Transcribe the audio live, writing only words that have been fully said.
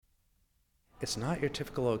It's not your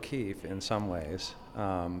typical O'Keeffe in some ways,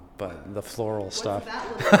 but the floral stuff.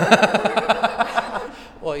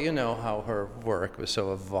 Well, you know how her work was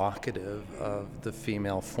so evocative of the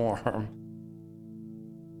female form.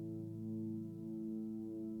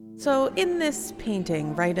 So in this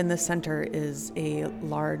painting, right in the center is a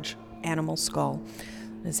large animal skull.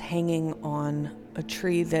 It is hanging on a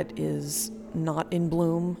tree that is not in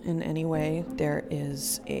bloom in any way. There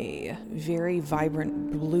is a very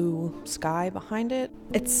vibrant blue sky behind it.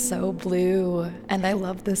 It's so blue, and I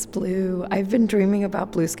love this blue. I've been dreaming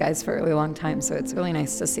about blue skies for a really long time, so it's really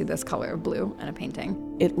nice to see this color of blue in a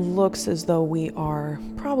painting. It looks as though we are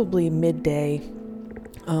probably midday.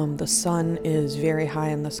 The sun is very high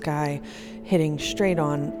in the sky, hitting straight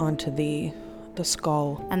onto the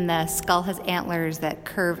skull. And the skull has antlers that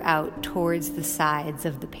curve out towards the sides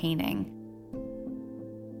of the painting.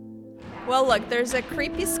 Well, look, there's a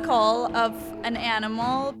creepy skull of an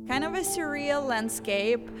animal, kind of a surreal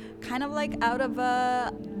landscape, kind of like out of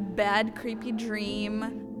a bad, creepy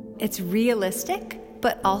dream. It's realistic,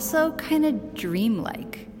 but also kind of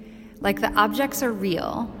dreamlike. Like the objects are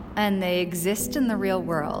real, and they exist in the real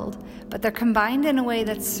world, but they're combined in a way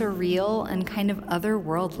that's surreal and kind of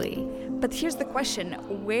otherworldly. But here's the question,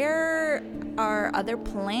 where are other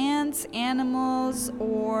plants, animals,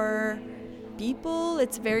 or people?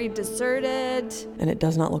 It's very deserted. And it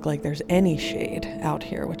does not look like there's any shade out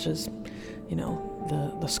here, which is, you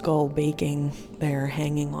know, the skull baking there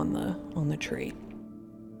hanging on the tree.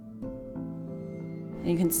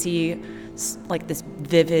 You can see like this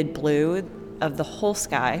vivid blue of the whole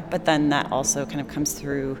sky, but then that also kind of comes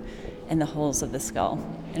through in the holes of the skull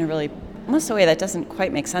in a really, almost a way that doesn't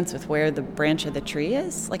quite make sense with where the branch of the tree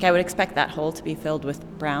is. Like I would expect that hole to be filled with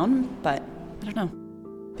brown, but I don't know.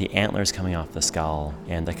 The antlers coming off the skull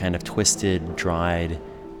and the kind of twisted, dried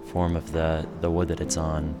form of the wood that it's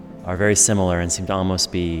on are very similar and seem to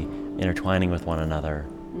almost be intertwining with one another.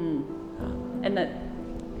 And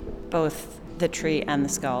that both the tree and the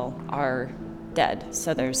skull are dead,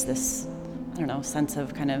 so there's this, I don't know, sense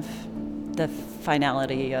of kind of the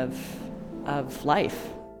finality of life.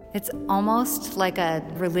 It's almost like a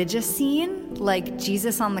religious scene, like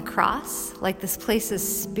Jesus on the cross. Like this place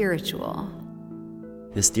is spiritual.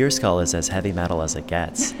 This deer skull is as heavy metal as it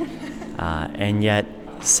gets, and yet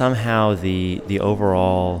somehow the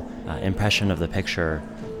overall impression of the picture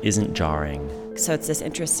isn't jarring. So it's this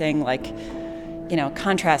interesting, like, you know,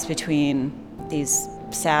 contrast between these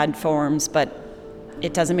sad forms, but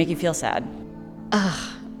it doesn't make you feel sad.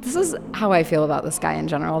 This is how I feel about the sky in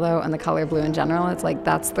general, though, and the color blue in general. It's like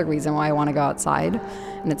that's the reason why I want to go outside,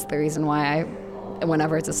 and it's the reason why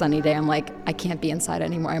whenever it's a sunny day, I'm like, I can't be inside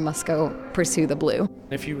anymore. I must go pursue the blue.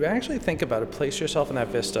 If you actually think about it, place yourself in that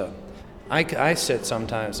vista. I sit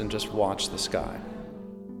sometimes and just watch the sky.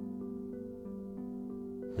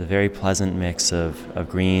 The very pleasant mix of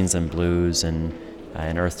greens and blues and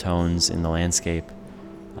earth tones in the landscape.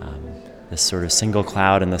 This sort of single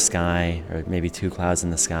cloud in the sky, or maybe two clouds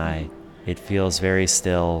in the sky. It feels very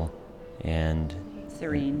still and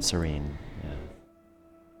serene. Yeah.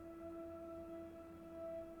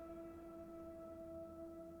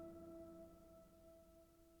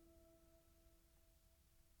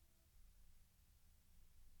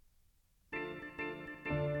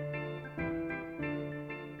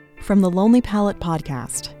 From the Lonely Palette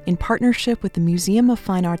podcast, in partnership with the Museum of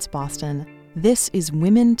Fine Arts Boston, this is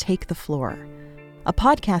Women Take the Floor, a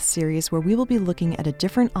podcast series where we will be looking at a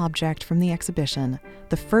different object from the exhibition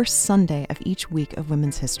the first Sunday of each week of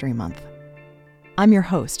Women's History Month. I'm your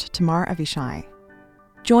host, Tamar Avishai.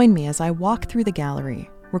 Join me as I walk through the gallery,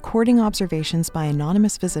 recording observations by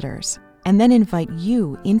anonymous visitors, and then invite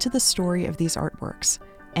you into the story of these artworks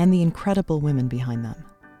and the incredible women behind them.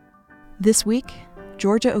 This week,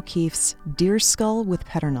 Georgia O'Keeffe's Deer Skull with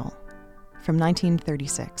Pedernal from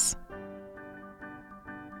 1936.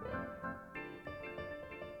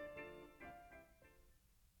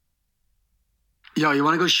 Yo, you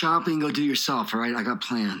want to go shopping? Go do it yourself, all right? I got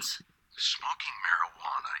plans. Smoking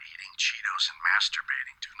marijuana, eating Cheetos, and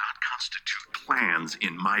masturbating do not constitute plans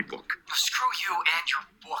in my book. Screw you and your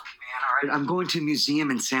book, man, all right? I'm going to a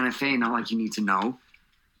museum in Santa Fe, not like you need to know.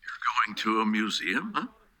 You're going to a museum, huh?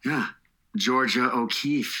 Yeah, Georgia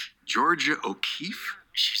O'Keeffe. Georgia O'Keeffe?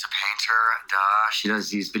 She's a painter, duh. She does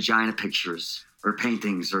these vagina pictures, or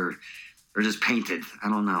paintings, or just painted. I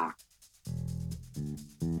don't know.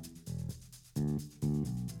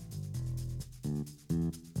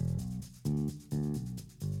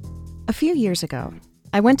 A few years ago,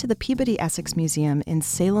 I went to the Peabody Essex Museum in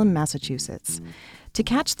Salem, Massachusetts, to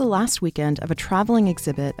catch the last weekend of a traveling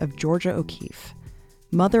exhibit of Georgia O'Keeffe,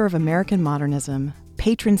 mother of American modernism,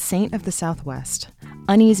 patron saint of the Southwest,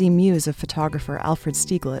 uneasy muse of photographer Alfred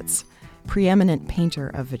Stieglitz, preeminent painter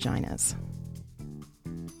of vaginas.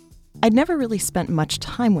 I'd never really spent much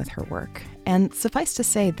time with her work, and suffice to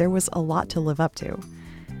say, there was a lot to live up to.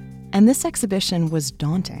 And this exhibition was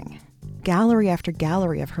daunting. Gallery after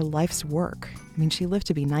gallery of her life's work. I mean, she lived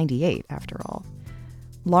to be 98, after all.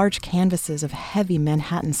 Large canvases of heavy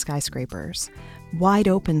Manhattan skyscrapers, wide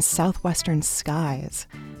open southwestern skies,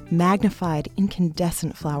 magnified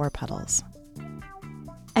incandescent flower petals.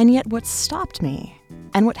 And yet what stopped me,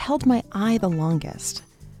 and what held my eye the longest,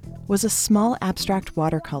 was a small abstract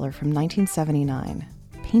watercolor from 1979,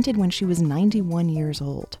 painted when she was 91 years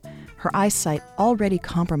old, her eyesight already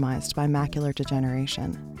compromised by macular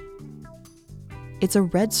degeneration. It's a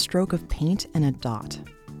red stroke of paint and a dot.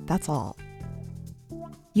 That's all.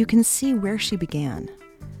 You can see where she began,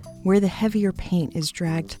 where the heavier paint is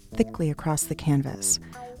dragged thickly across the canvas,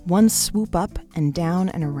 one swoop up and down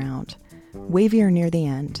and around, wavier near the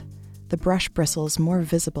end, the brush bristles more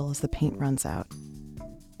visible as the paint runs out.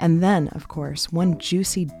 And then, of course, one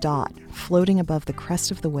juicy dot floating above the crest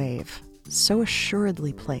of the wave, so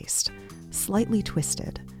assuredly placed, slightly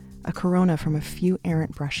twisted, a corona from a few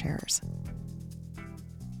errant brush hairs.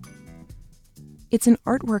 It's an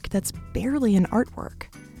artwork that's barely an artwork,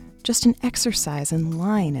 just an exercise in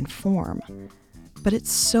line and form. But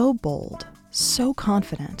it's so bold, so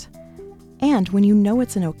confident, and when you know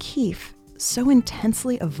it's an O'Keeffe, so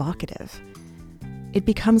intensely evocative. It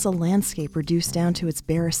becomes a landscape reduced down to its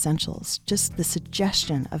bare essentials, just the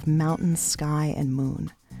suggestion of mountain, sky, and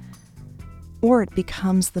moon. Or it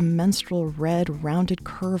becomes the menstrual red, rounded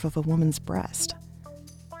curve of a woman's breast.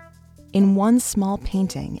 In one small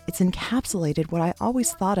painting, it's encapsulated what I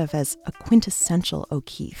always thought of as a quintessential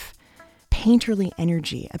O'Keeffe. Painterly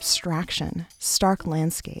energy, abstraction, stark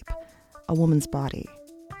landscape, a woman's body.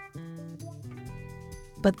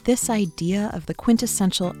 But this idea of the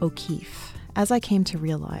quintessential O'Keeffe, as I came to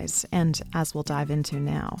realize, and as we'll dive into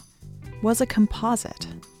now, was a composite,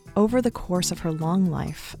 over the course of her long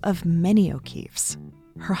life, of many O'Keeffes,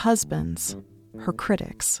 her husband's, her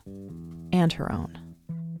critics, and her own.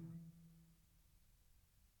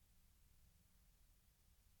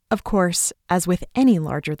 Of course, as with any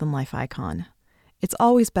larger-than-life icon, it's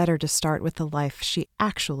always better to start with the life she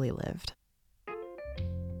actually lived.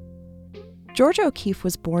 Georgia O'Keeffe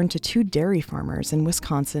was born to two dairy farmers in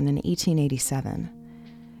Wisconsin in 1887.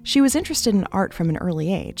 She was interested in art from an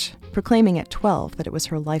early age, proclaiming at 12 that it was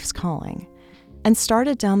her life's calling, and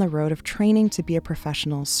started down the road of training to be a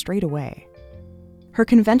professional straight away. Her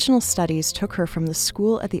conventional studies took her from the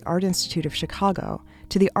school at the Art Institute of Chicago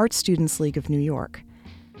to the Art Students League of New York.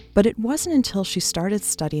 But it wasn't until she started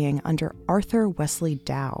studying under Arthur Wesley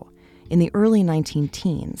Dow in the early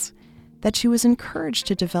 19-teens that she was encouraged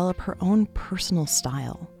to develop her own personal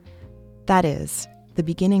style. That is, the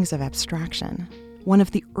beginnings of abstraction, one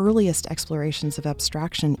of the earliest explorations of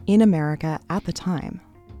abstraction in America at the time.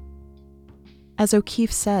 As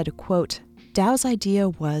O'Keeffe said, quote, "Dow's idea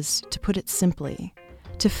was, to put it simply,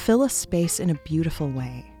 to fill a space in a beautiful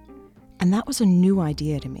way. And that was a new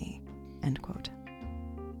idea to me," end quote.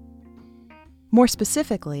 More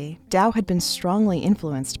specifically, Dow had been strongly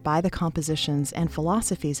influenced by the compositions and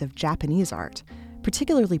philosophies of Japanese art,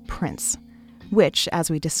 particularly prints, which, as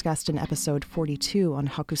we discussed in episode 42 on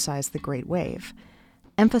Hokusai's The Great Wave,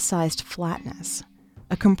 emphasized flatness,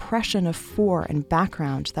 a compression of fore and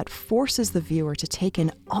background that forces the viewer to take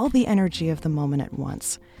in all the energy of the moment at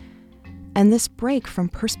once. And this break from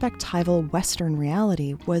perspectival Western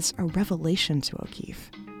reality was a revelation to O'Keeffe.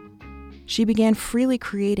 She began freely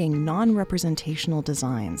creating non-representational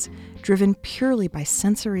designs, driven purely by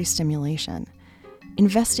sensory stimulation,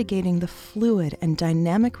 investigating the fluid and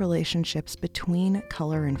dynamic relationships between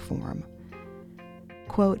color and form.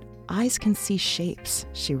 Quote, "Eyes can see shapes,"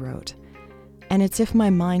 she wrote, "and it's if my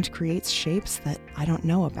mind creates shapes that I don't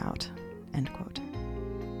know about," end quote.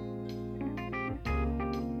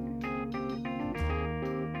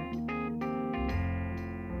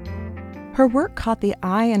 Her work caught the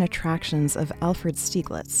eye and attractions of Alfred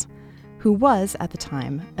Stieglitz, who was, at the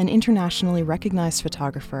time, an internationally recognized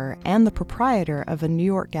photographer and the proprietor of a New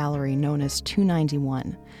York gallery known as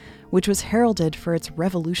 291, which was heralded for its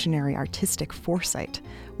revolutionary artistic foresight,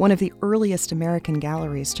 one of the earliest American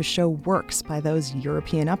galleries to show works by those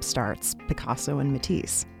European upstarts, Picasso and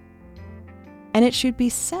Matisse. And it should be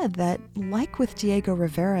said that, like with Diego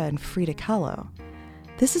Rivera and Frida Kahlo,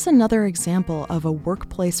 this is another example of a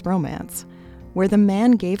workplace romance, where the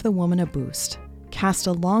man gave the woman a boost, cast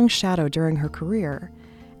a long shadow during her career,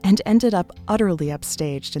 and ended up utterly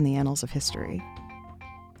upstaged in the annals of history.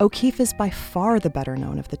 O'Keeffe is by far the better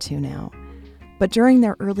known of the two now, But during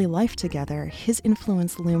their early life together, his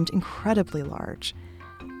influence loomed incredibly large,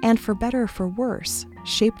 and for better or for worse,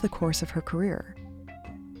 shaped the course of her career.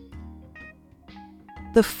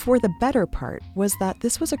 The for the better part was that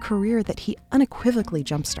this was a career that he unequivocally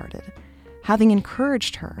jump-started, having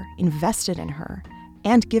encouraged her, invested in her,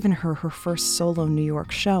 and given her her first solo New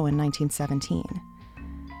York show in 1917.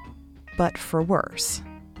 But for worse,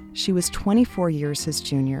 she was 24 years his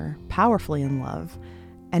junior, powerfully in love,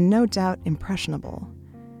 and no doubt impressionable.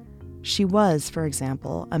 She was, for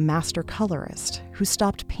example, a master colorist who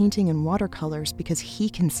stopped painting in watercolors because he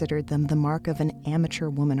considered them the mark of an amateur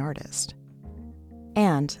woman artist.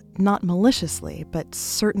 And, not maliciously, but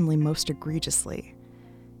certainly most egregiously,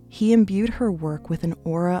 he imbued her work with an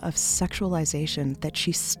aura of sexualization that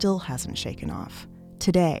she still hasn't shaken off,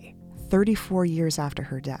 today, 34 years after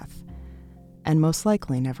her death, and most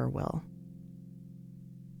likely never will.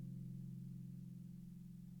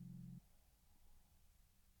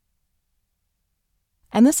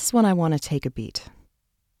 And this is when I want to take a beat.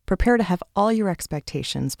 Prepare to have all your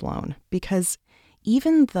expectations blown, because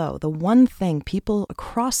even though the one thing people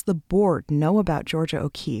across the board know about Georgia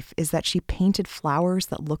O'Keeffe is that she painted flowers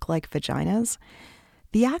that look like vaginas,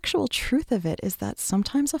 the actual truth of it is that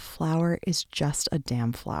sometimes a flower is just a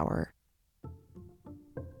damn flower.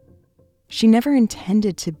 She never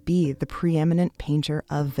intended to be the preeminent painter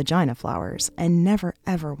of vagina flowers, and never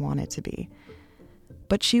ever wanted to be.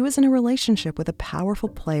 But she was in a relationship with a powerful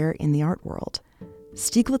player in the art world.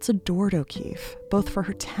 Stieglitz adored O'Keeffe, both for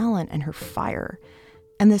her talent and her fire,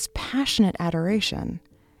 and this passionate adoration,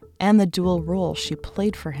 and the dual role she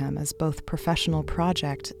played for him as both professional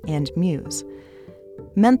project and muse,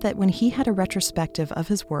 meant that when he had a retrospective of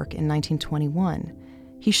his work in 1921,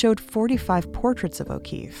 he showed 45 portraits of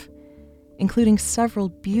O'Keeffe, including several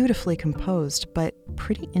beautifully composed but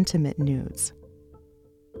pretty intimate nudes.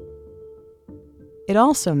 It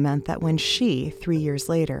also meant that when she, 3 years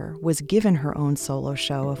later, was given her own solo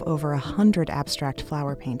show of over 100 abstract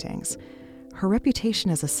flower paintings, her reputation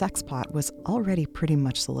as a sexpot was already pretty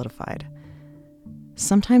much solidified.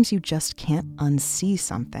 Sometimes you just can't unsee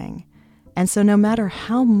something, and so no matter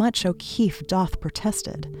how much O'Keeffe doth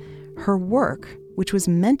protested, her work, which was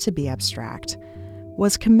meant to be abstract,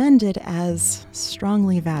 was commended as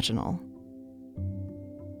strongly vaginal.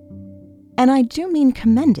 And I do mean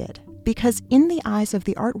commended, because in the eyes of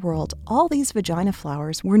the art world, all these vagina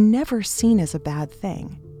flowers were never seen as a bad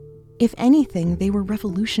thing. If anything, they were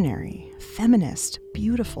revolutionary, feminist,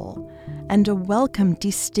 beautiful, and a welcome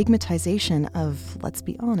destigmatization of, let's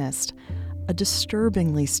be honest, a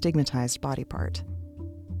disturbingly stigmatized body part.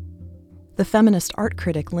 The feminist art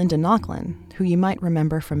critic Linda Nochlin, who you might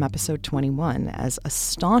remember from episode 21 as a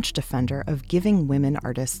staunch defender of giving women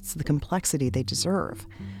artists the complexity they deserve,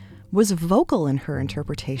 was vocal in her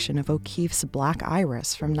interpretation of O'Keeffe's Black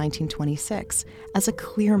Iris from 1926 as a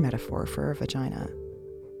clear metaphor for a vagina.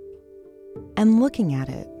 And looking at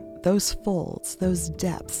it, those folds, those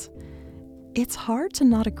depths, it's hard to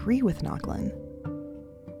not agree with Nochlin.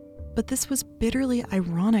 But this was bitterly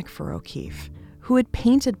ironic for O'Keeffe, who had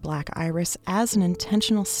painted Black Iris as an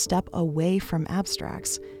intentional step away from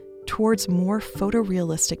abstracts towards more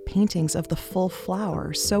photorealistic paintings of the full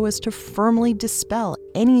flower so as to firmly dispel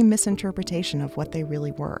any misinterpretation of what they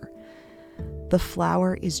really were. The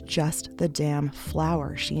flower is just the damn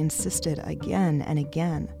flower, she insisted again and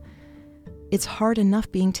again. It's hard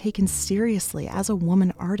enough being taken seriously as a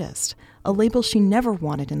woman artist, a label she never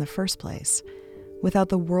wanted in the first place, without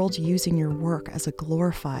the world using your work as a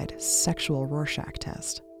glorified sexual Rorschach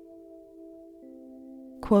test.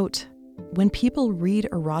 Quote, "When people read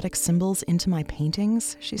erotic symbols into my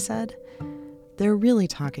paintings," she said, "they're really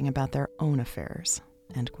talking about their own affairs,"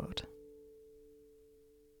 end quote.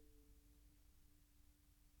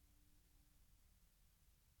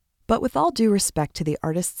 But with all due respect to the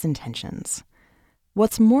artist's intentions,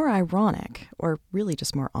 what's more ironic, or really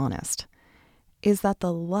just more honest, is that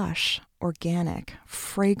the lush, organic,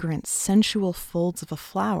 fragrant, sensual folds of a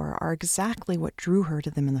flower are exactly what drew her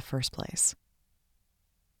to them in the first place.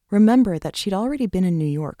 Remember that she'd already been in New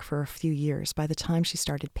York for a few years by the time she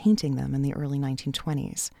started painting them in the early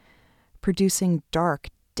 1920s, producing dark,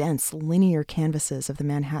 dense, linear canvases of the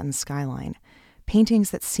Manhattan skyline,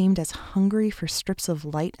 paintings that seemed as hungry for strips of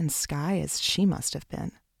light and sky as she must have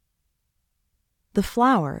been. The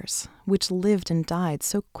flowers, which lived and died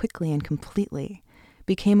so quickly and completely,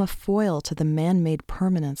 became a foil to the man-made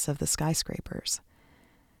permanence of the skyscrapers.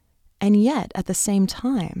 And yet, at the same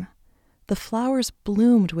time, the flowers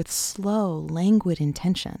bloomed with slow, languid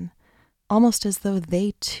intention, almost as though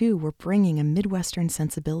they too were bringing a Midwestern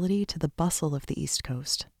sensibility to the bustle of the East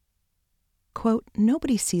Coast. Quote,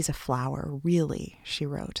 "Nobody sees a flower, really," she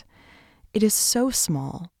wrote. "It is so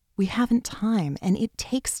small, we haven't time, and it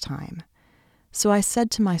takes time. So I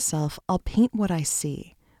said to myself, I'll paint what I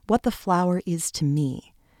see, what the flower is to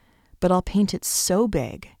me. But I'll paint it so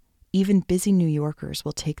big, even busy New Yorkers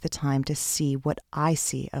will take the time to see what I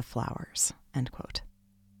see of flowers," end quote.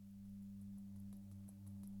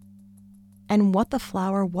 And what the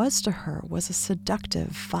flower was to her was a seductive,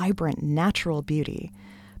 vibrant, natural beauty,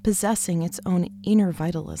 possessing its own inner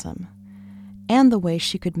vitalism, and the way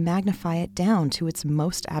she could magnify it down to its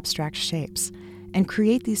most abstract shapes and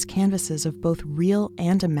create these canvases of both real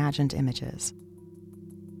and imagined images.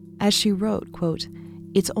 As she wrote, quote,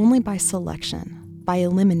 "It's only by selection, by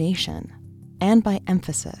elimination, and by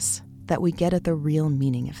emphasis that we get at the real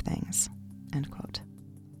meaning of things," end quote.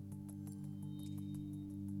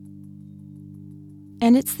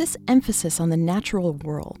 And it's this emphasis on the natural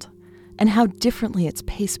world and how differently its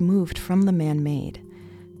pace moved from the man-made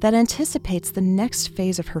that anticipates the next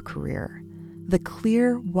phase of her career, the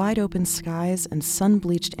clear, wide-open skies and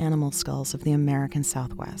sun-bleached animal skulls of the American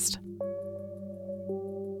Southwest.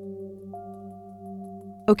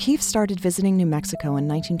 O'Keeffe started visiting New Mexico in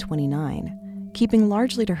 1929, keeping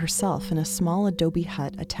largely to herself in a small adobe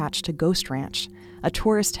hut attached to Ghost Ranch, a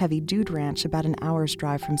tourist-heavy dude ranch about an hour's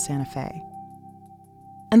drive from Santa Fe.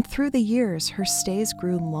 And through the years, her stays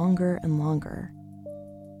grew longer and longer.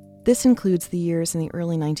 This includes the years in the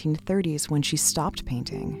early 1930s when she stopped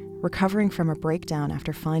painting, recovering from a breakdown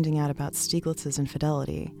after finding out about Stieglitz's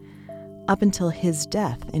infidelity, up until his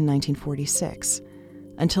death in 1946,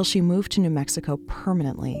 until she moved to New Mexico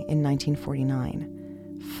permanently in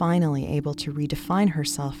 1949, finally able to redefine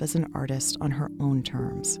herself as an artist on her own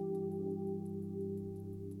terms.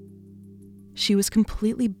 She was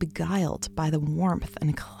completely beguiled by the warmth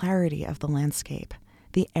and clarity of the landscape,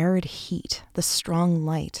 the arid heat, the strong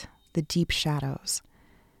light, the deep shadows.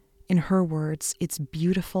 In her words, it's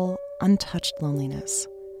beautiful, untouched loneliness,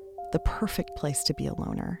 the perfect place to be a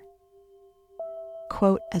loner.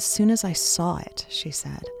 Quote, "As soon as I saw it," she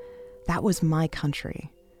said, "that was my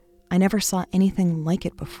country. I never saw anything like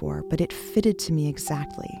it before, but it fitted to me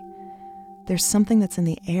exactly. There's something that's in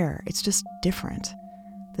the air, it's just different.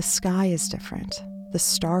 The sky is different, the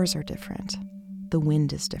stars are different, the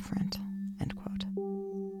wind is different," end quote.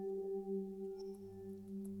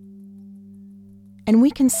 And we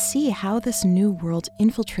can see how this new world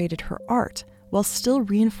infiltrated her art while still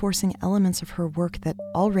reinforcing elements of her work that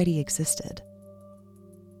already existed.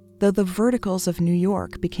 Though the verticals of New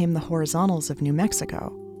York became the horizontals of New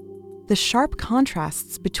Mexico, the sharp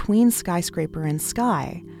contrasts between skyscraper and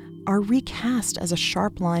sky are recast as a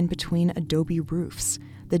sharp line between adobe roofs,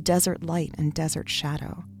 the desert light and desert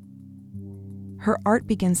shadow. Her art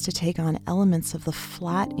begins to take on elements of the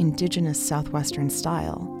flat, indigenous Southwestern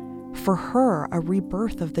style, for her a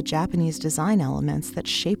rebirth of the Japanese design elements that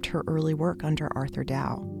shaped her early work under Arthur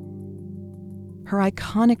Dow. Her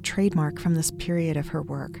iconic trademark from this period of her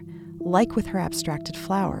work, like with her abstracted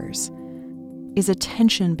flowers, is a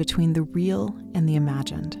tension between the real and the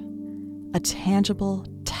imagined, a tangible,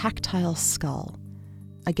 tactile skull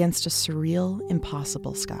against a surreal,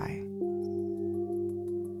 impossible sky.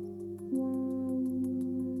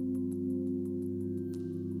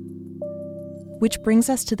 Which brings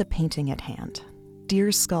us to the painting at hand,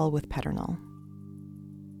 Deer's Skull with Pedernal.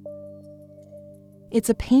 It's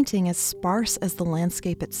a painting as sparse as the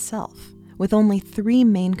landscape itself, with only 3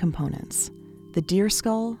 main components: the deer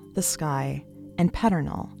skull, the sky, and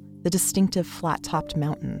Pedernal, the distinctive flat-topped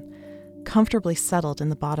mountain, comfortably settled in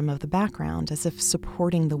the bottom of the background as if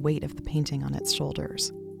supporting the weight of the painting on its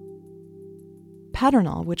shoulders.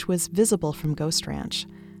 Pedernal, which was visible from Ghost Ranch,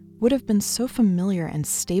 would have been so familiar and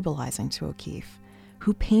stabilizing to O'Keeffe,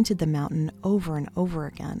 who painted the mountain over and over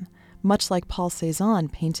again, much like Paul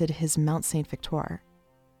Cézanne painted his Mount Saint Victor.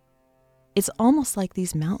 It's almost like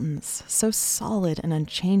these mountains, so solid and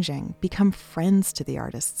unchanging, become friends to the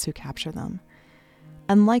artists who capture them.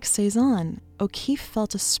 And like Cézanne, O'Keeffe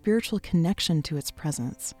felt a spiritual connection to its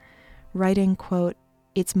presence, writing, quote,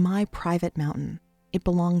 "It's my private mountain. It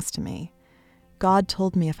belongs to me. God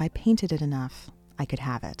told me if I painted it enough, I could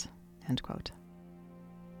have it," end quote.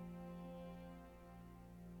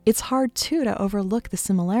 It's hard, too, to overlook the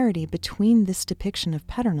similarity between this depiction of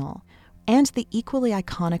Pedernal and the equally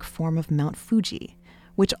iconic form of Mount Fuji,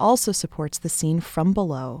 which also supports the scene from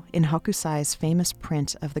below in Hokusai's famous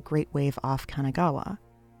print of the Great Wave off Kanagawa.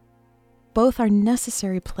 Both are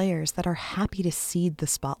necessary players that are happy to cede the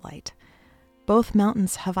spotlight. Both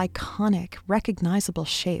mountains have iconic, recognizable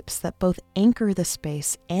shapes that both anchor the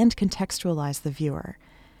space and contextualize the viewer,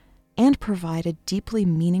 and provide a deeply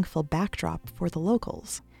meaningful backdrop for the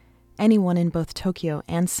locals, anyone in both Tokyo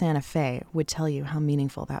and Santa Fe would tell you how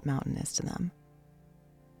meaningful that mountain is to them.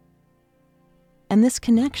 And this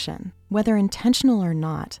connection, whether intentional or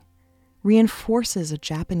not, reinforces a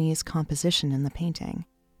Japanese composition in the painting.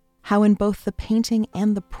 How in both the painting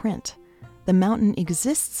and the print, the mountain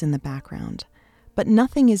exists in the background, but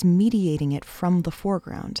nothing is mediating it from the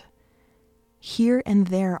foreground. Here and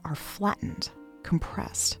there are flattened,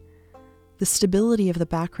 compressed. The stability of the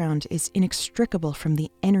background is inextricable from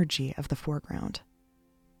the energy of the foreground.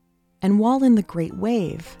 And while in the Great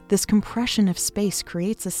Wave, this compression of space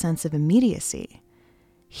creates a sense of immediacy,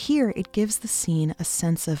 here it gives the scene a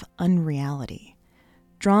sense of unreality,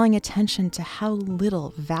 drawing attention to how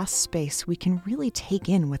little vast space we can really take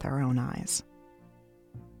in with our own eyes.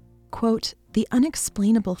 Quote, "The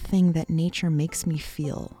unexplainable thing that nature makes me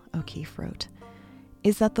feel," O'Keeffe wrote,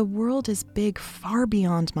 "is that the world is big far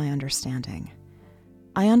beyond my understanding.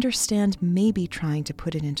 I understand maybe trying to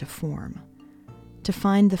put it into form, to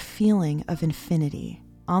find the feeling of infinity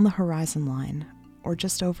on the horizon line or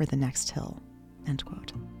just over the next hill," end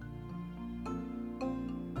quote.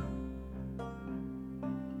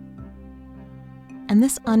 And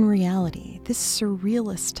this unreality, this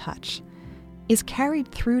surrealist touch, is carried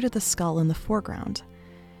through to the skull in the foreground,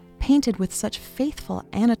 painted with such faithful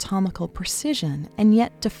anatomical precision and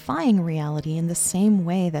yet defying reality in the same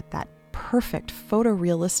way that that perfect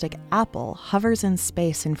photorealistic apple hovers in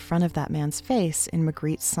space in front of that man's face in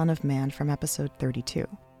Magritte's Son of Man from episode 32.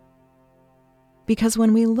 Because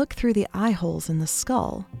when we look through the eye holes in the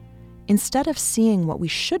skull, instead of seeing what we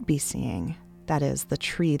should be seeing, that is, the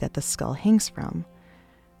tree that the skull hangs from,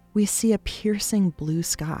 we see a piercing blue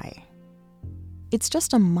sky. It's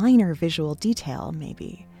just a minor visual detail,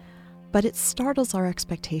 maybe, but it startles our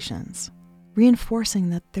expectations, reinforcing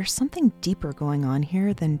that there's something deeper going on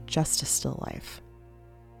here than just a still life.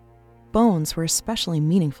 Bones were especially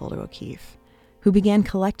meaningful to O'Keeffe, who began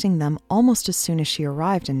collecting them almost as soon as she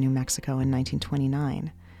arrived in New Mexico in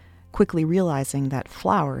 1929, quickly realizing that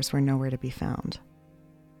flowers were nowhere to be found.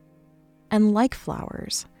 And like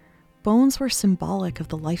flowers, bones were symbolic of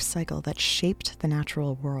the life cycle that shaped the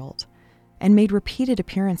natural world and made repeated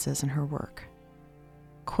appearances in her work.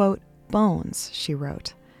 Quote, "Bones," she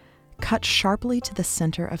wrote, "cut sharply to the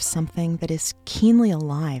center of something that is keenly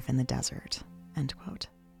alive in the desert," end quote.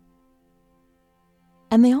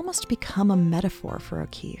 And they almost become a metaphor for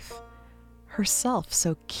O'Keeffe, herself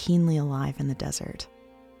so keenly alive in the desert.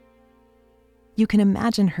 You can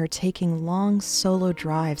imagine her taking long solo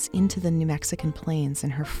drives into the New Mexican plains in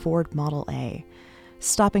her Ford Model A,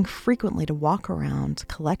 stopping frequently to walk around,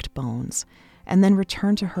 collect bones, and then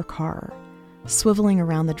return to her car, swiveling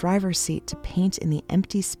around the driver's seat to paint in the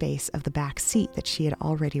empty space of the back seat that she had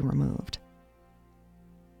already removed.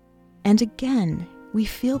 And again, we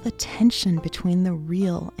feel the tension between the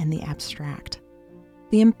real and the abstract.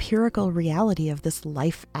 The empirical reality of this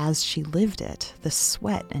life as she lived it, the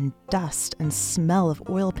sweat and dust and smell of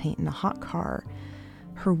oil paint in a hot car,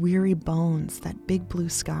 her weary bones, that big blue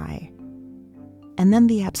sky. And then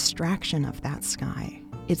the abstraction of that sky,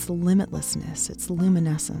 its limitlessness, its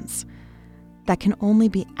luminescence, that can only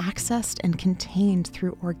be accessed and contained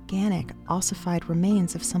through organic, ossified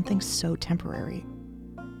remains of something so temporary.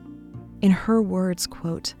 In her words,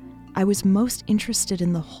 quote, "I was most interested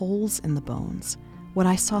in the holes in the bones, what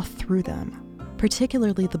I saw through them,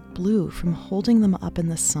 particularly the blue from holding them up in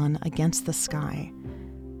the sun against the sky,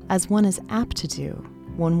 as one is apt to do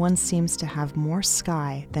when one seems to have more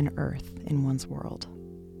sky than earth in one's world,"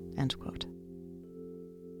 end quote.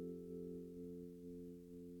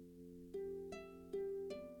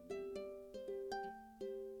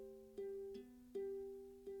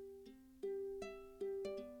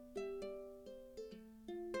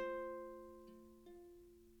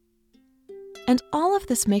 And all of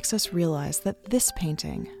this makes us realize that this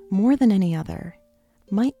painting, more than any other,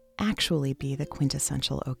 might actually be the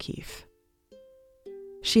quintessential O'Keeffe.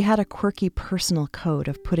 She had a quirky personal code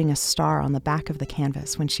of putting a star on the back of the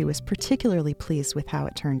canvas when she was particularly pleased with how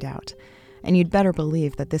it turned out, and you'd better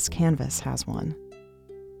believe that this canvas has one.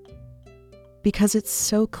 Because it's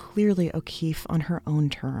so clearly O'Keeffe on her own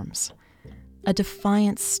terms, a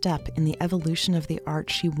defiant step in the evolution of the art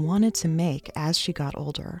she wanted to make as she got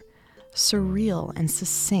older, surreal and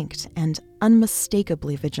succinct and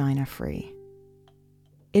unmistakably vagina-free.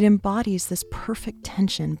 It embodies this perfect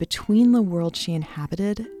tension between the world she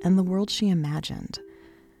inhabited and the world she imagined,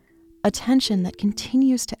 a tension that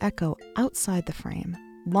continues to echo outside the frame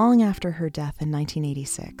long after her death in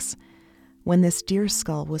 1986, when this deer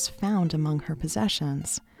skull was found among her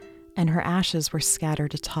possessions and her ashes were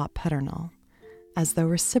scattered atop Pedernal, as though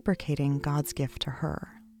reciprocating God's gift to her.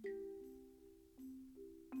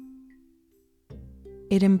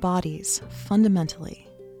 It embodies, fundamentally,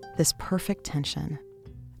 this perfect tension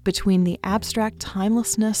between the abstract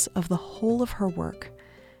timelessness of the whole of her work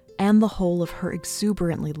and the whole of her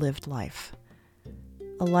exuberantly lived life.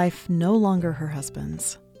 A life no longer her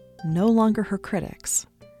husband's, no longer her critics',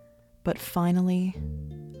 but finally,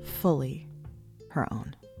 fully her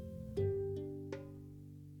own.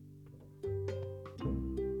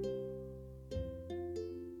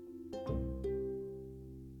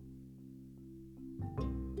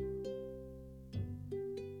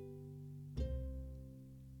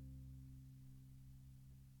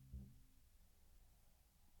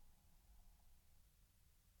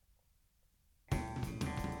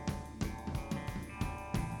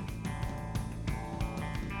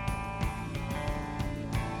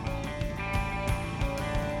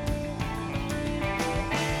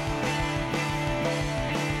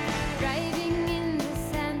 Driving into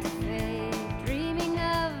Santa Fe, dreaming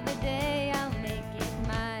of the day I'll make it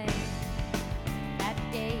mine. That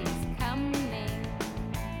day is coming.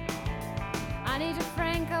 Ani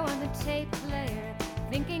DeFranco on the tape player,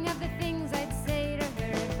 thinking of the things I'd say to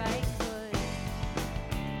her if I could.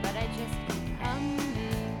 But I just keep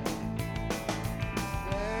humming.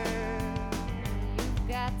 Girl, you've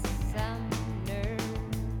got some nerve,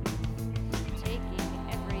 taking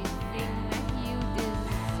everything that you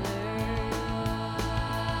deserve,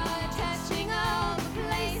 touching all the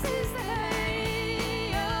places that are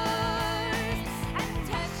yours, and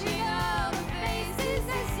touching all the faces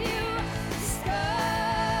as you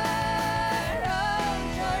skirt. Oh,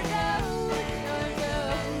 Georgia.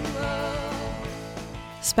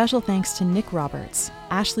 Special thanks to Nick Roberts,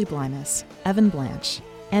 Ashley Blymus, Evan Blanche,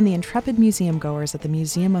 and the intrepid museum goers at the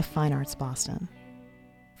Museum of Fine Arts Boston.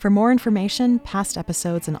 For more information, past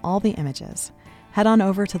episodes, and all the images, head on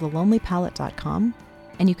over to thelonelypalette.com,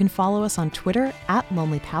 and you can follow us on Twitter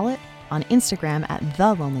 @LonelyPalette, on Instagram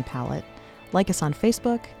 @TheLonelyPalette, like us on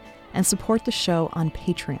Facebook, and support the show on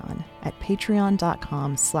Patreon at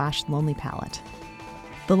patreon.com/lonelypalette.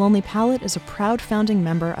 The Lonely Palette is a proud founding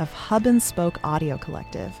member of Hub and Spoke Audio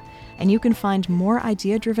Collective, and you can find more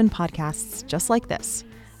idea-driven podcasts just like this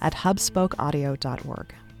at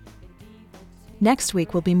hubspokeaudio.org. Next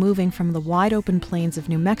week, we'll be moving from the wide-open plains of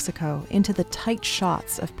New Mexico into the tight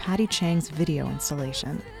shots of Patty Chang's video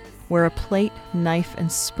installation, where a plate, knife, and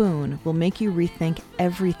spoon will make you rethink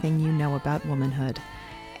everything you know about womanhood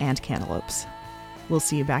and cantaloupes. We'll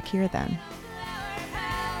see you back here then.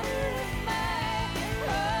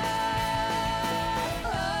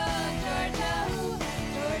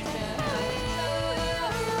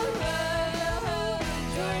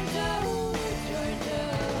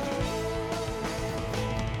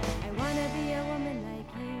 I wanna be a woman like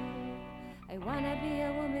you. I wanna be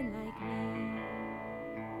a woman like me.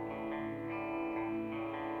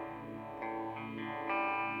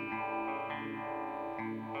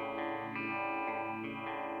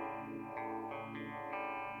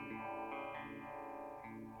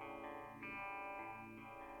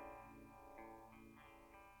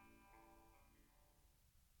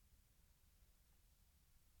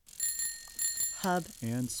 Hub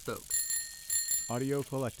and Spoke Audio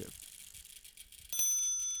Collective.